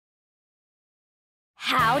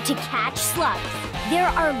How to catch slugs. There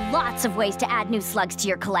are lots of ways to add new slugs to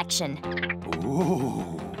your collection.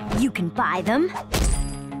 Ooh. You can buy them.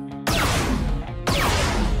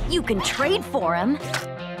 You can trade for them.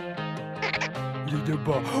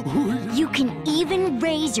 You can even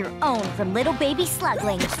raise your own from little baby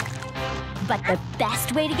sluglings. But the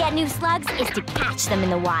best way to get new slugs is to catch them in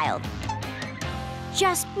the wild.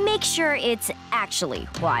 Just make sure it's actually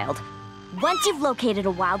wild. Once you've located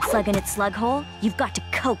a wild slug in its slug hole, you've got to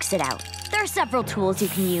coax it out. There are several tools you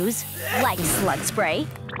can use, like slug spray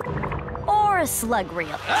or a slug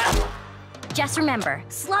reel. Just remember,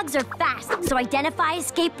 slugs are fast, so identify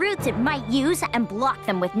escape routes it might use and block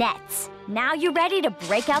them with nets. Now you're ready to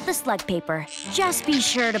break out the slug paper. Just be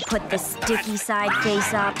sure to put the sticky side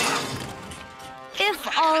face up.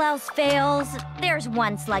 If all else fails, there's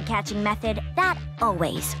one slug catching method that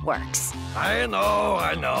always works. I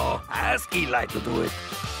know. Ask Eli to do it.